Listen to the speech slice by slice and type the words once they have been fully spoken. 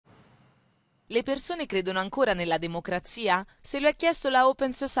Le persone credono ancora nella democrazia? Se lo è chiesto la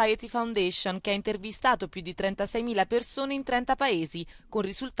Open Society Foundation, che ha intervistato più di 36.000 persone in 30 paesi, con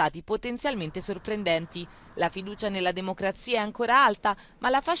risultati potenzialmente sorprendenti. La fiducia nella democrazia è ancora alta, ma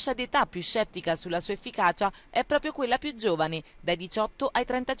la fascia d'età più scettica sulla sua efficacia è proprio quella più giovane, dai 18 ai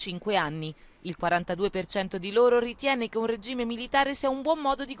 35 anni. Il 42% di loro ritiene che un regime militare sia un buon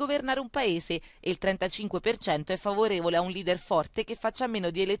modo di governare un paese e il 35% è favorevole a un leader forte che faccia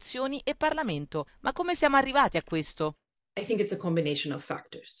meno di elezioni e Parlamento. Ma come siamo arrivati a questo? I think it's a combination of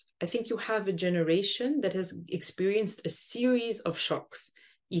factors. I think you have a generation that has experienced a series of shocks: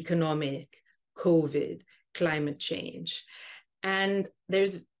 economic, COVID, climate change. And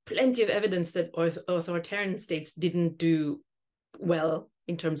there's plenty of evidence that authoritarian states didn't do well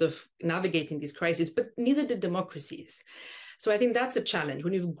in terms of navigating these crises, but neither did democracies. So I think that's a challenge.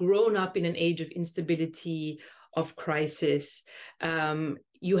 When you've grown up in an age of instability, of crisis,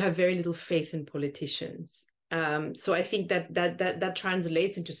 you have very little faith in politicians. So I think that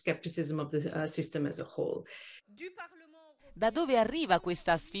translates into skepticism of the system as a whole. Da dove arriva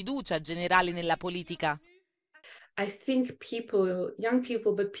questa sfiducia generale nella politica? I think people, young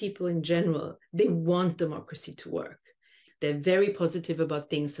people, but people in general, they want democracy to work. They're very positive about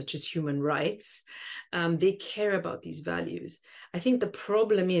things such as human rights. They care about these values. I think the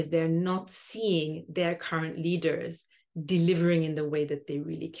problem is they're not seeing their current leaders delivering in the way that they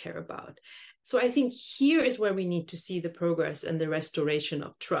really care about. So I think here is where we need to see the progress and the restoration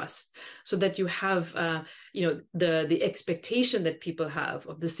of trust, so that you have, the expectation that people have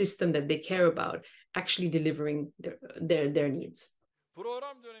of the system that they care about actually delivering their needs.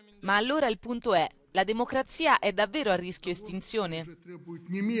 Ma allora il punto è, la democrazia è davvero a rischio estinzione?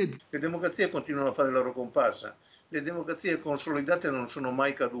 Le democrazie continuano a fare la loro comparsa. Le democrazie consolidate non sono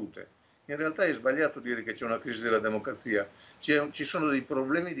mai cadute. In realtà è sbagliato dire che c'è una crisi della democrazia. Ci sono dei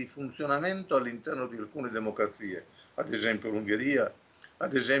problemi di funzionamento all'interno di alcune democrazie, ad esempio l'Ungheria,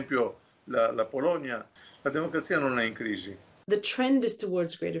 ad esempio la Polonia. La democrazia non è in crisi. The trend is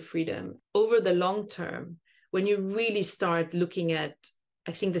towards greater freedom. Over the long term, when you really start looking at,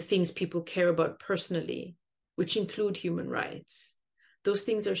 I think, the things people care about personally, which include human rights, those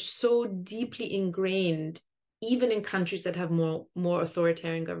things are so deeply ingrained, even in countries that have more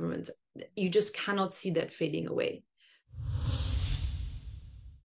authoritarian governments. You just cannot see that fading away.